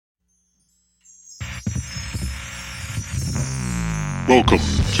Welcome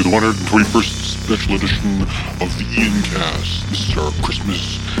to the 121st special edition of the Ian Cast. This is our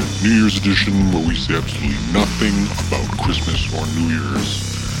Christmas New Year's edition where we say absolutely nothing about Christmas or New Year's.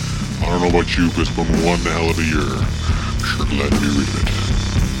 I don't know about you, but it's been one hell of a year. Sure glad to be rid of it.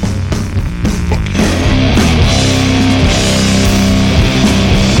 Fuck you.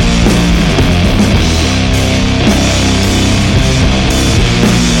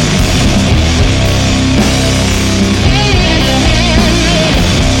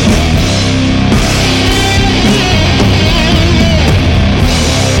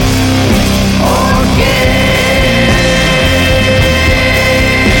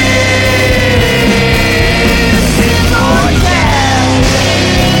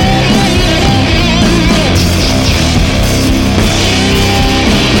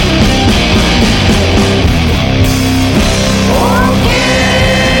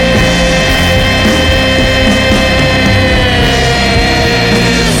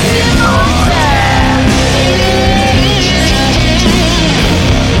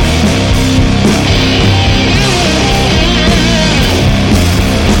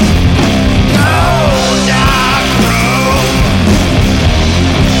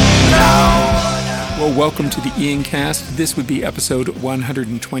 Welcome to the Ian Cast. This would be episode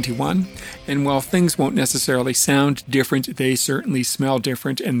 121, and while things won't necessarily sound different, they certainly smell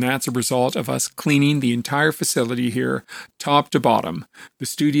different, and that's a result of us cleaning the entire facility here, top to bottom. The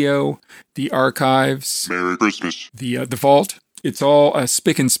studio, the archives, Merry Christmas, the vault. It's all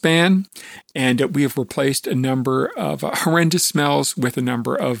spick and span, and we have replaced a number of horrendous smells with a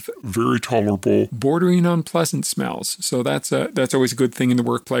number of very tolerable, bordering on pleasant smells. So that's always a good thing in the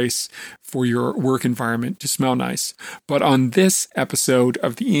workplace for your work environment to smell nice. But on this episode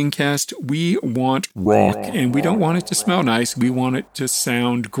of the Iancast, we want rock, and we don't want it to smell nice. We want it to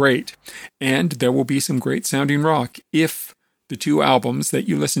sound great, and there will be some great sounding rock if the two albums that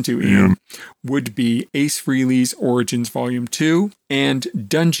you listen to, Ian, would be Ace Frehley's Origins Volume 2 and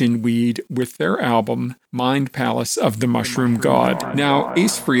Dungeon Weed with their album Mind Palace of the Mushroom God. Now,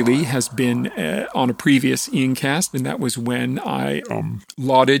 Ace Frehley has been on a previous Ian Cast, and that was when I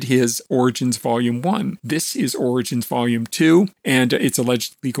lauded his Origins Volume 1. This is Origins Volume 2, and it's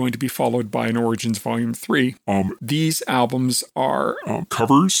allegedly going to be followed by an Origins Volume 3. These albums are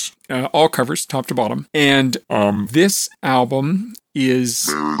covers, all covers, top to bottom, and this album is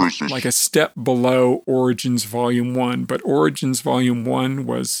like a step below Origins Volume 1, but Origins Volume 1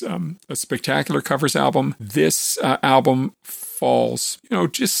 was a spectacular covers album. This album falls,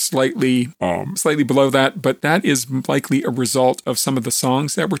 just slightly below that, but that is likely a result of some of the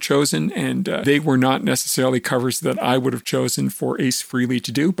songs that were chosen, and they were not necessarily covers that I would have chosen for Ace Frehley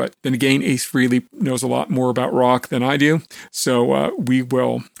to do, but then again, Ace Frehley knows a lot more about rock than I do, so we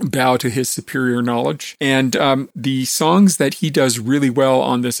will bow to his superior knowledge. And the songs that he does really well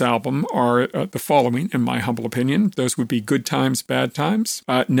on this album are the following, in my humble opinion. Those would be Good Times, Bad Times,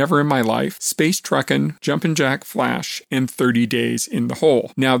 Never in My Life, Space Truckin', Jumpin' Jack Flash, and 30 Days in the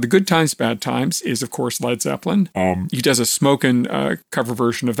Hole. Now, the Good Times, Bad Times is, of course, Led Zeppelin. He does a smokin' cover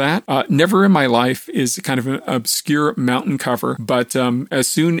version of that. Never in My Life is kind of an obscure mountain cover, but as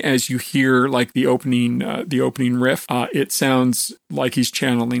soon as you hear like the opening riff, it sounds like he's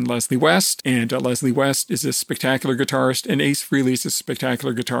channeling Leslie West, and Leslie West is a spectacular guitarist, and Ace Frehley is a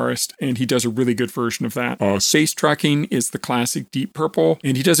spectacular guitarist, and he does a really good version of that. Space Trucking is the classic Deep Purple,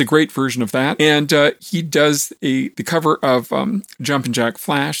 and he does a great version of that, and he does the cover of Jumpin' Jack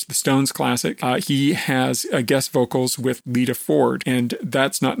Flash, the Stones classic. He has guest vocals with Lita Ford, and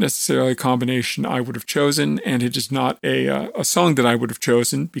that's not necessarily a combination I would have chosen, and it is not a song that I would have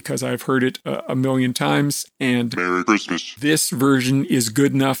chosen because I've heard it a million times, and Merry Christmas. This version is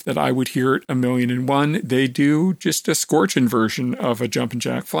good enough that I would hear it 1,000,001. They do just a scorching version of a Jumpin'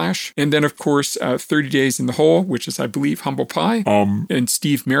 Jack Flash, and then of course 30 Days in the Hole, which is I believe Humble Pie, and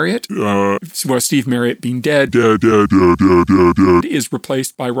Steve Marriott. Steve Marriott being dead. Is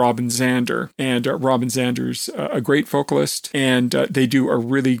replaced by Robin Zander, and Robin Zander's a great vocalist, and they do a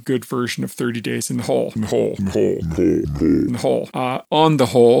really good version of 30 Days in the Hole. On the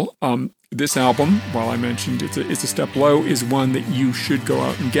Whole, this album, while I mentioned it's a step low, is one that you should go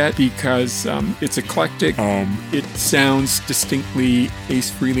out and get because it's eclectic. It sounds distinctly Ace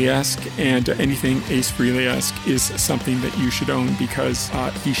Frehley-esque, and anything Ace Frehley-esque is something that you should own because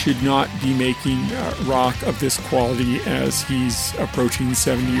he should not be making rock of this quality as he's approaching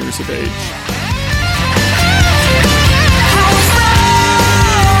 70 years of age.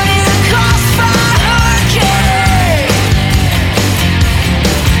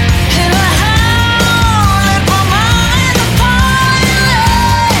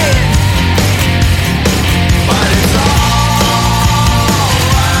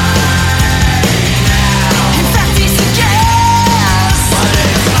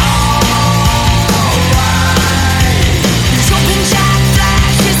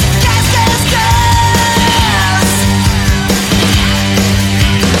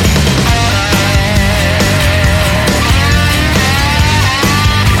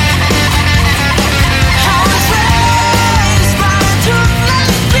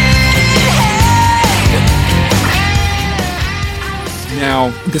 Now,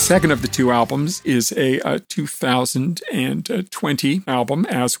 the second of the two albums is a 2020 album,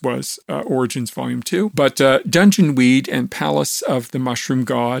 as was Origins Volume 2. But Dungeon Weed and Palace of the Mushroom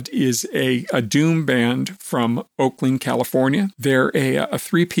God is a doom band from Oakland, California. They're a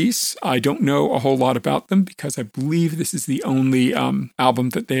three-piece. I don't know a whole lot about them because I believe this is the only album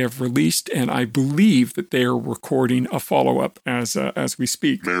that they have released, and I believe that they are recording a follow-up as we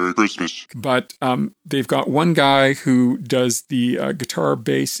speak. Merry Christmas. But they've got one guy who does the guitar,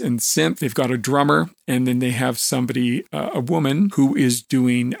 bass, and synth. They've got a drummer, and then they have somebody, a woman, who is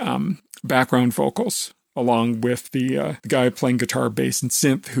doing background vocals, along with the guy playing guitar, bass, and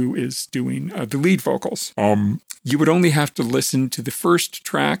synth, who is doing the lead vocals. You would only have to listen to the first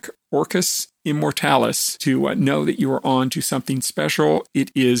track, Orcus Immortalis, to know that you are on to something special.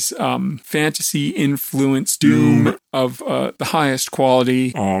 It is fantasy-influenced doom of the highest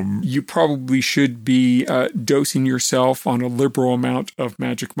quality. You probably should be dosing yourself on a liberal amount of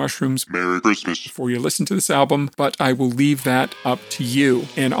magic mushrooms. Merry Christmas. Before you listen to this album, but I will leave that up to you.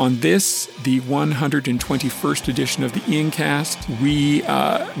 And on this, the 121st edition of the Ian Cast, we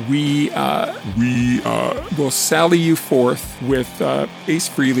will sally you forth with Ace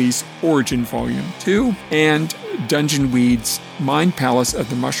Frehley's Origin Volume 2 and Dungeon Weed's Mind Palace of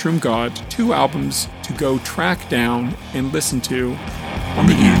the Mushroom God, two albums to go track down and listen to on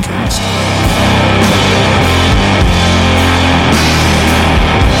the Ian Cast.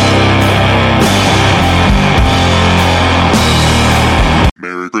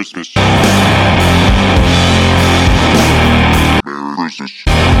 Merry Christmas. Merry Christmas.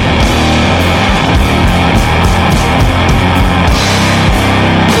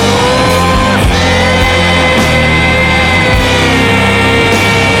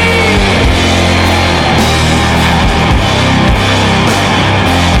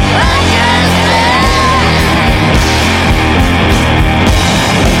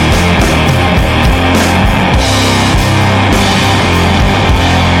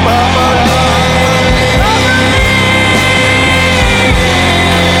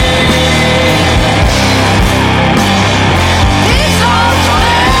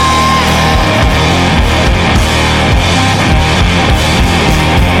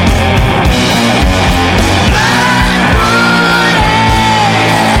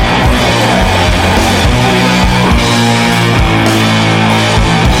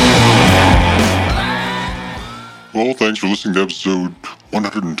 Well, thanks for listening to episode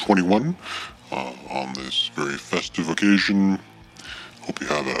 121 on this very festive occasion. Hope you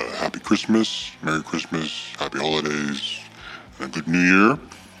have a happy Christmas, Merry Christmas, Happy Holidays, and a good New Year.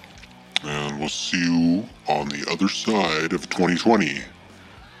 And we'll see you on the other side of 2020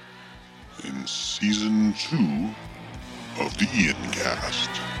 in Season 2 of the Ian Cast.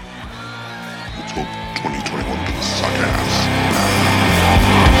 Let's hope 2021 doesn't suck ass.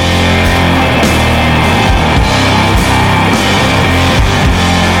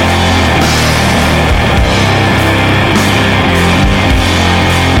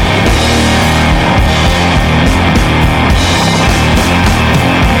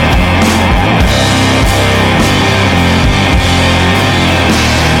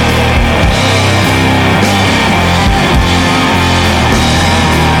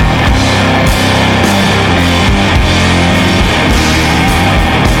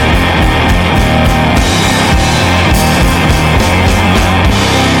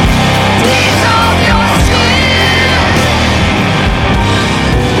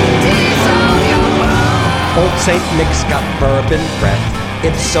 Old St. Nick's got bourbon breath.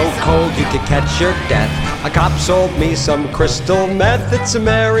 It's so cold you could catch your death. A cop sold me some crystal meth. It's a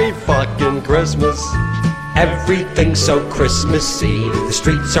merry fucking Christmas. Everything's so Christmassy. The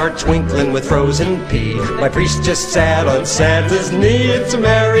streets are twinkling with frozen pea. My priest just sat on Santa's knee. It's a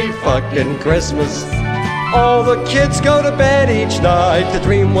merry fucking Christmas. All the kids go to bed each night to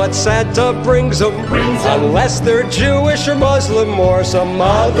dream what Santa brings them. Unless they're Jewish or Muslim or some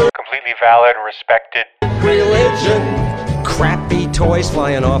other completely valid and respected religion. Crappy toys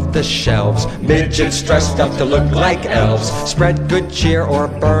flying off the shelves. Midgets dressed up to look like elves. Spread good cheer or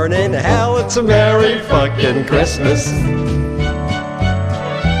burn in hell. It's a merry fucking Christmas.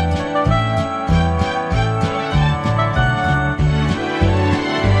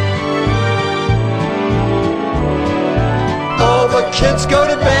 All the kids go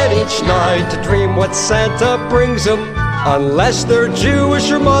to bed each night to dream what Santa brings them. Unless they're Jewish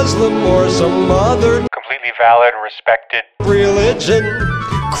or Muslim or some other completely valid and respected religion.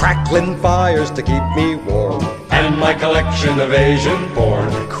 Crackling fires to keep me warm. and my collection of Asian porn.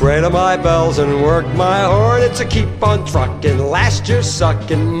 Cradle my bells and work my horn. It's a keep on trucking, last year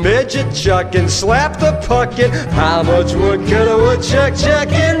sucking, midget chucking, slap the puckin'. How much wood could a woodchuck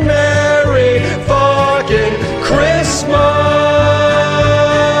chuckin'? Merry fucking Christmas!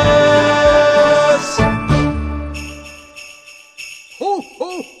 Ho,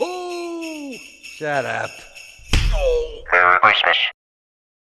 ho, ho! Shut up.